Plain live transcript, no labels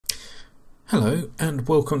Hello and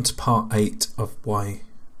welcome to part 8 of my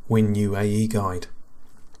WinUAE guide.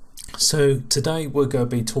 So today we're going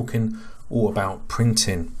to be talking all about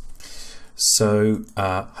printing. So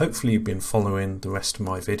hopefully you've been following the rest of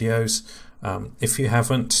my videos. If you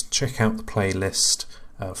haven't, check out the playlist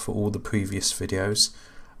for all the previous videos.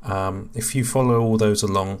 If you follow all those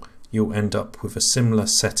along, you'll end up with a similar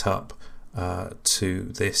setup to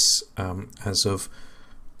this as of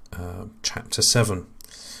chapter 7.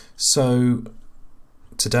 So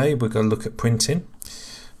today we're going to look at printing.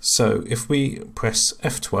 So if we press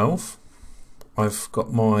F12, I've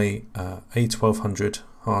got my A1200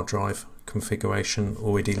 hard drive configuration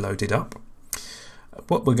already loaded up.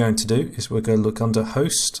 What we're going to do is we're going to look under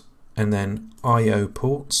host and then IO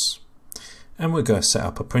ports, and we're going to set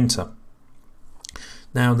up a printer.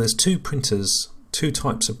 Now there's two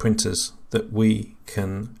types of printers that we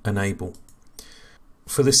can enable.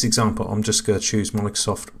 For this example, I'm just going to choose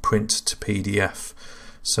Microsoft Print to PDF.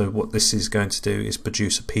 So what this is going to do is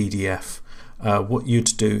produce a PDF. What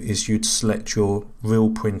you'd do is you'd select your real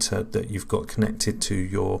printer that you've got connected to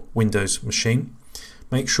your Windows machine.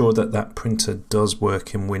 Make sure that that printer does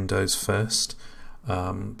work in Windows first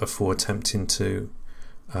before attempting to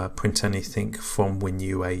print anything from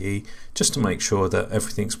WinUAE, just to make sure that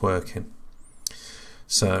everything's working.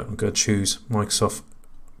 So I'm going to choose Microsoft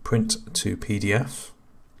Print to PDF.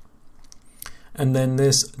 And then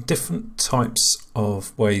there's different types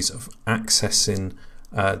of ways of accessing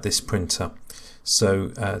this printer. So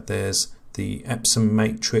there's the Epson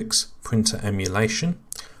Matrix printer emulation,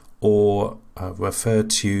 or referred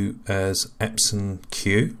to as Epson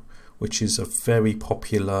Q, which is a very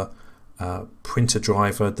popular printer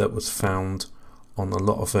driver that was found on a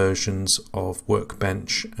lot of versions of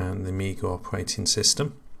Workbench and the Amiga operating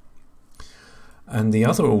system. And the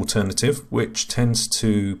other alternative, which tends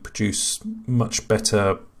to produce much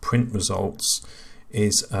better print results,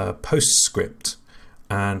 is PostScript,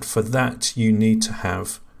 and for that you need to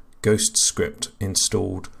have GhostScript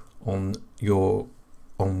installed on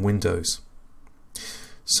Windows.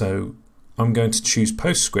 So I'm going to choose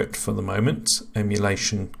PostScript for the moment,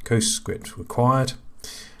 emulation GhostScript required,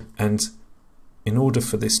 and in order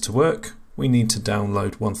for this to work we need to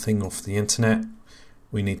download one thing off the internet.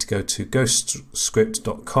 We need to go to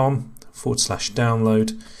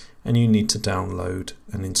ghostscript.com/download, and you need to download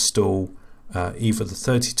and install either the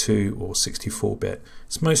 32 or 64-bit.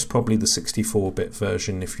 It's most probably the 64-bit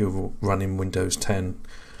version if you're running Windows 10,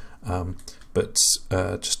 but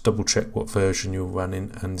just double check what version you're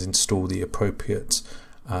running and install the appropriate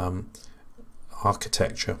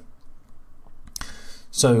architecture.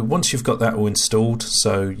 So once you've got that all installed,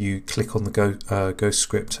 so you click on the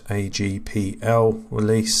GhostScript AGPL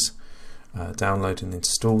release, download and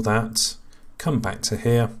install that, come back to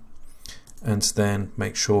here, and then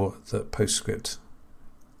make sure that PostScript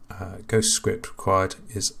GhostScript required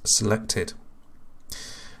is selected.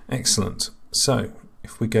 Excellent. So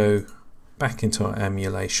if we go back into our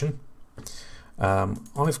emulation,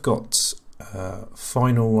 I've got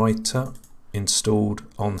Final Writer installed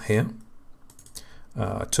on here.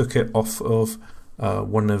 I took it off of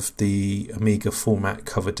one of the Amiga format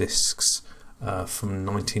cover discs from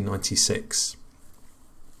 1996.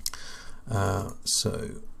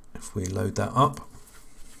 So if we load that up,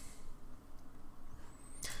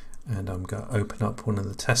 and I'm going to open up one of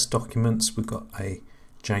the test documents. We've got a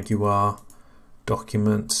Jaguar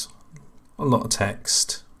document, a lot of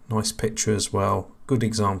text, nice picture as well, good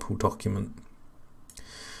example document.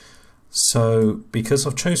 So because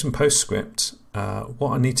I've chosen PostScript,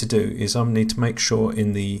 what I need to do is I need to make sure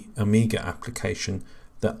in the Amiga application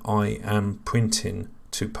that I am printing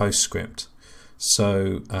to PostScript.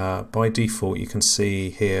 So by default you can see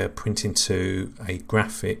here printing to a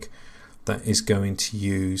graphic that is going to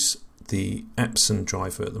use the Epson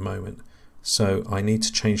driver at the moment. So I need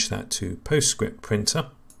to change that to PostScript printer.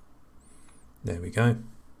 There we go.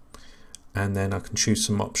 And then I can choose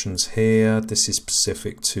some options here. This is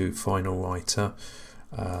specific to Final Writer.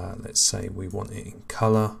 Let's say we want it in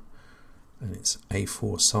color and it's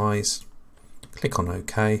A4 size. Click on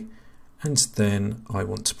OK, and then I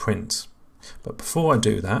want to print. But before I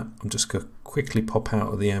do that, I'm just going to quickly pop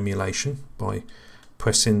out of the emulation by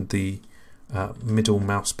pressing the middle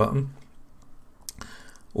mouse button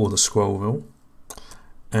or the scroll wheel.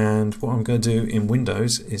 And what I'm going to do in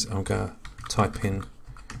Windows is I'm going to type in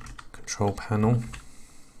Control Panel,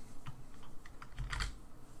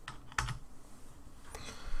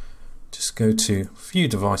 just go to View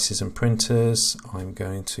Devices and Printers. I'm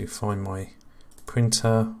going to find my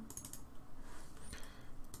printer.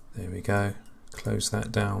 There we go. Close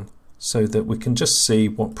that down so that we can just see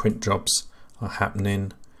what print jobs are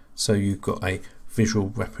happening so you've got a visual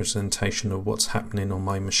representation of what's happening on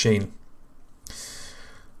my machine.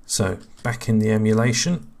 So back in the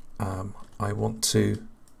emulation, I want to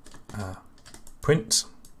print.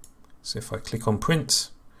 So if I click on print,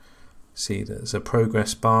 see there's a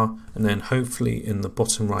progress bar, and then hopefully in the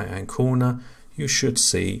bottom right hand corner you should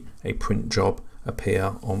see a print job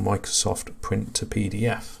appear on Microsoft Print to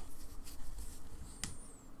PDF.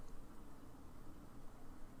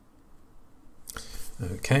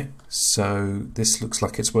 Okay, so this looks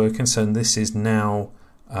like it's working. So this is now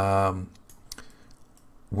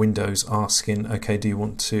Windows asking, okay, do you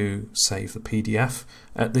want to save the PDF?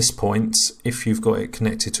 At this point, if you've got it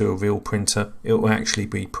connected to a real printer, it will actually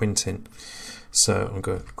be printing. So I'm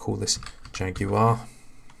going to call this Jaguar.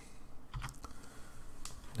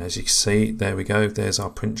 As you can see, there we go, there's our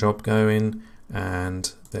print job going,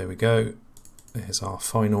 and there we go, there's our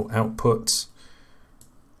final output,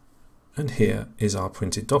 and here is our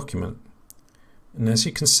printed document. And as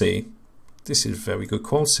you can see, this is very good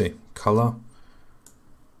quality. Color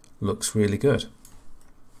looks really good.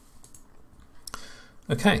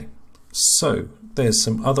 Okay, so there's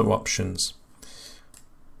some other options.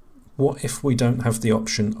 What if we don't have the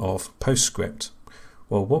option of PostScript?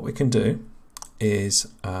 Well, what we can do is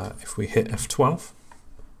if we hit F12,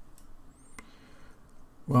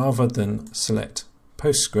 rather than select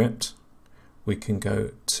PostScript, we can go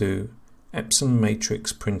to Epson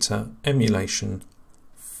Matrix Printer Emulation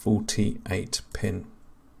 48 pin.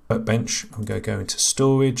 Workbench, I'm going to go into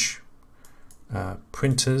Storage,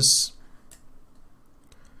 Printers,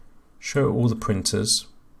 show all the printers.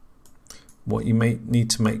 What you may need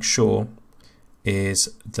to make sure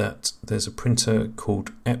is that there's a printer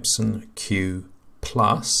called Epson Q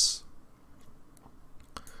Plus,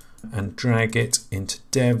 and drag it into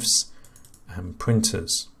Devs and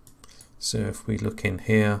Printers. So if we look in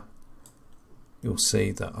here, you'll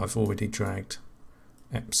see that I've already dragged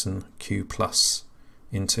Epson Q Plus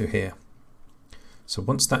into here. So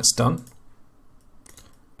once that's done,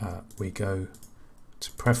 we go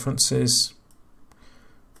to Preferences,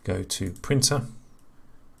 go to Printer,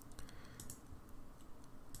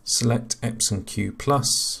 select Epson Q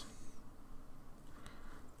Plus,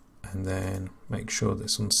 and then make sure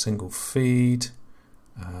that's on single feed.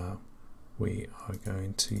 We are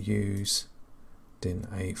going to use DIN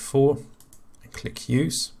A4 and click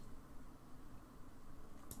Use.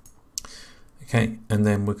 Okay, and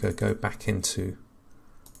then we're going to go back into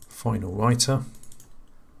Final Writer.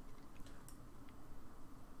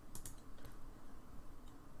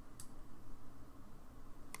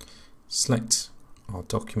 Select our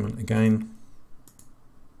document again.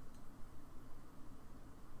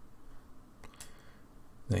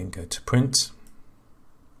 Then go to Print.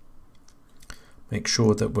 Make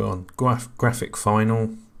sure that we're on Graphic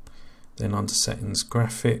Final. Then under Settings,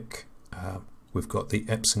 Graphic, we've got the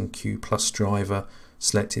Epson Q Plus driver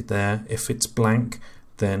selected there. If it's blank,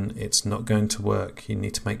 then it's not going to work. You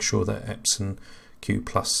need to make sure that Epson Q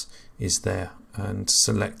Plus is there and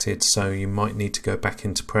selected. So you might need to go back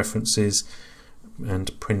into Preferences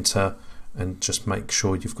and Printer and just make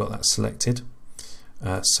sure you've got that selected.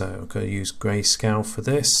 So I'm going to use grayscale for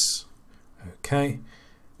this. Okay,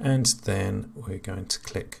 and then we're going to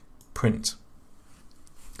click Print.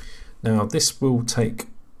 Now this will take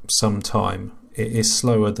some time. It is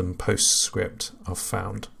slower than PostScript, I've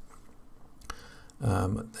found.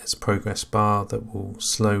 There's a progress bar that will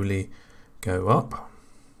slowly go up,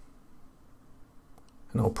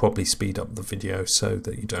 and I'll probably speed up the video so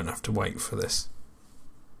that you don't have to wait for this.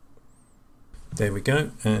 There we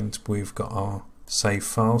go, and we've got our save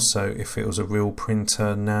file. So if it was a real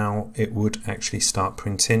printer now, it would actually start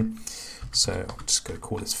printing. So I'm just going to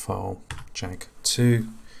call this file JAG2.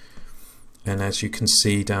 And as you can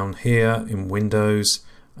see down here in Windows,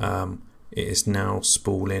 it is now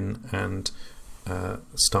spooling and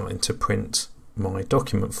starting to print my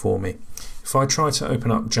document for me. If I try to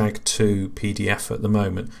open up JAG2 PDF at the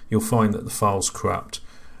moment, you'll find that the file's corrupt.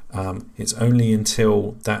 It's only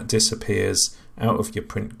until that disappears out of your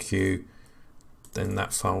print queue, then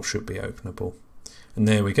that file should be openable. And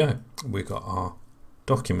there we go, we've got our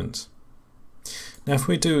document. Now if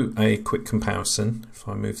we do a quick comparison, if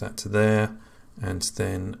I move that to there, and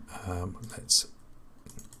then let's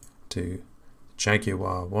do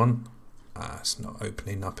Jaguar one. It's not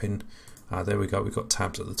opening up in, there we go, we've got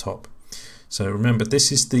tabs at the top. So remember,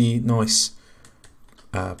 this is the nice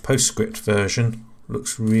PostScript version,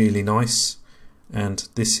 looks really nice, and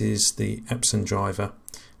this is the Epson driver.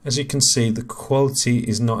 As you can see, the quality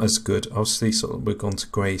is not as good. Obviously we've gone to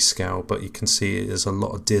grayscale, but you can see there's a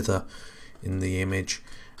lot of dither in the image,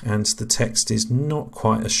 and the text is not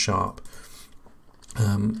quite as sharp.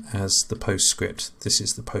 as the PostScript. This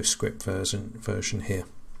is the PostScript version here.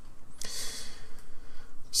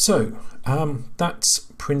 So that's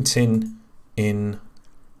printing in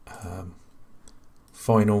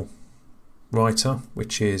Final Writer,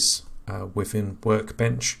 which is within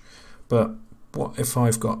Workbench. But what if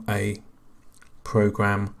I've got a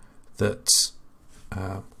program that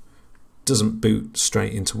doesn't boot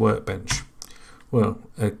straight into Workbench? Well,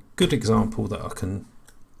 a good example that I can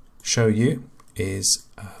show you is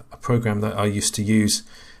a program that I used to use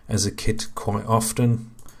as a kid quite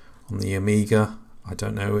often on the Amiga. I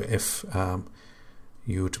don't know if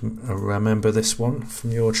you would remember this one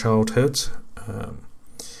from your childhood,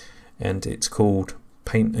 and it's called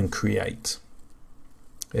Paint and Create.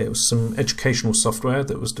 It was some educational software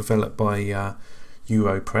that was developed by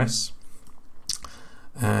WinUAE,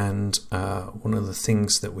 and one of the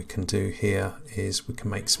things that we can do here is we can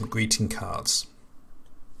make some greeting cards.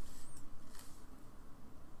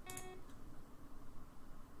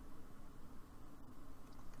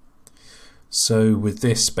 So with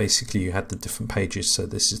this, basically you had the different pages. So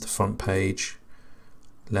this is the front page,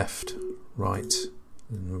 left, right,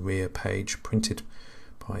 and the rear page, printed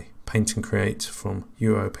by Paint and Create from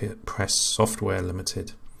WinUAE Software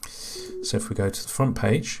Limited. So if we go to the front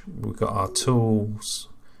page, we've got our tools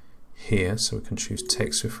here, so we can choose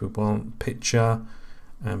text if we want, picture,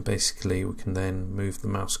 and basically we can then move the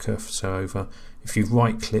mouse cursor over. If you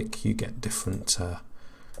right click, you get different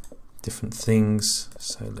things.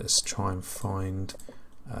 So let's try and find,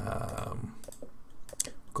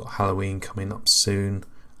 got Halloween coming up soon.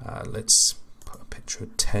 Let's put a picture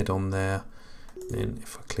of Ted on there. Then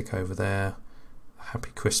if I click over there, Happy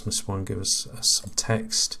Christmas one gives us some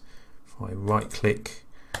text. If I right click,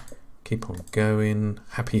 keep on going,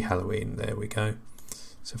 Happy Halloween, there we go.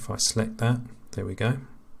 So if I select that, there we go.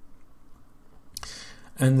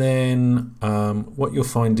 And then what you'll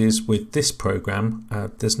find is with this program,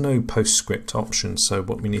 there's no PostScript option. So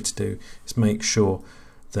what we need to do is make sure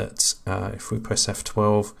that if we press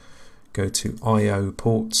F12, go to I/O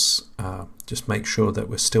ports, just make sure that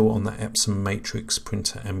we're still on the Epson Matrix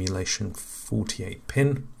printer emulation 48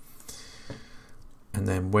 pin. And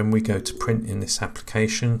then when we go to print in this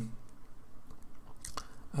application,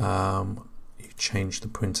 you change the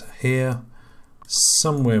printer here.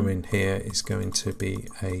 Somewhere in here is going to be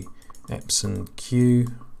a Epson Q.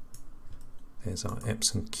 There's our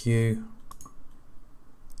Epson Q.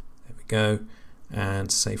 There we go.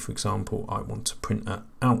 And say, for example, I want to print an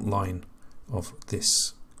outline of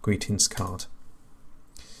this greetings card.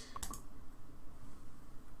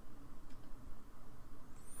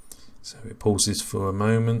 So it pauses for a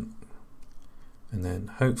moment, and then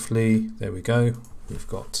hopefully, there we go, we've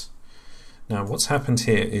got. Now what's happened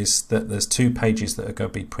here is that there's two pages that are going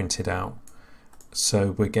to be printed out.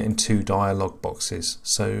 So we're getting two dialog boxes.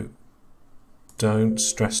 So don't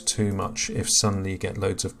stress too much if suddenly you get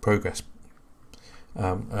loads of progress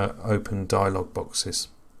open dialog boxes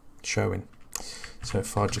showing. So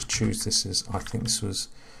if I just choose this as, I think this was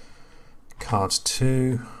card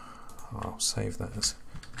 2, I'll save that as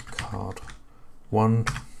card 1.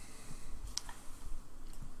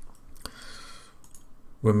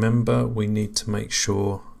 Remember, we need to make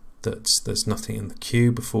sure that there's nothing in the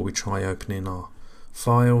queue before we try opening our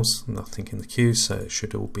files. Nothing in the queue, so it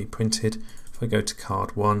should all be printed. If I go to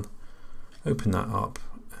card 1, open that up,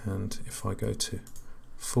 and if I go to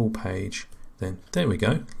full page, then there we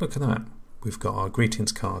go, look at that, we've got our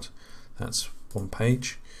greetings card. That's one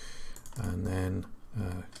page, and then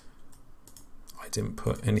I didn't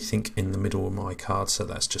put anything in the middle of my card, so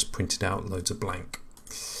that's just printed out loads of blank.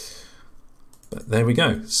 But there we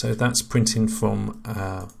go, so that's printing from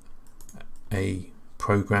a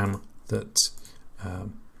program that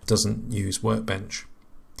doesn't use Workbench.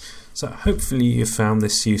 So hopefully you found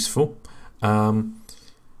this useful.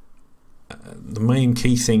 The main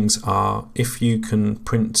key things are, if you can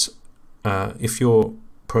print, if your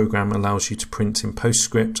program allows you to print in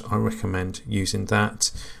PostScript, I recommend using that,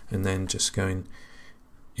 and then just going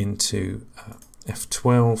into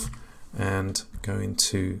F12 and going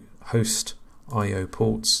to host I/O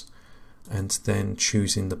ports, and then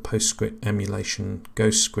choosing the PostScript emulation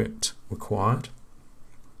Ghost script required.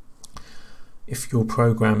 If your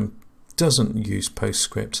program doesn't use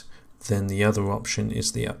PostScript, then the other option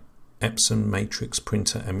is the Epson Matrix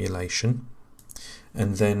printer emulation,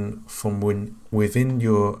 and then from within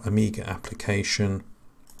your Amiga application,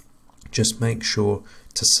 just make sure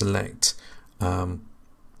to select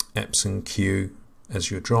Epson Q as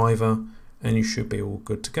your driver, and you should be all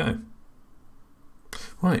good to go.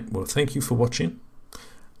 Right, well, thank you for watching,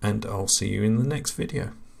 and I'll see you in the next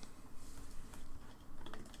video.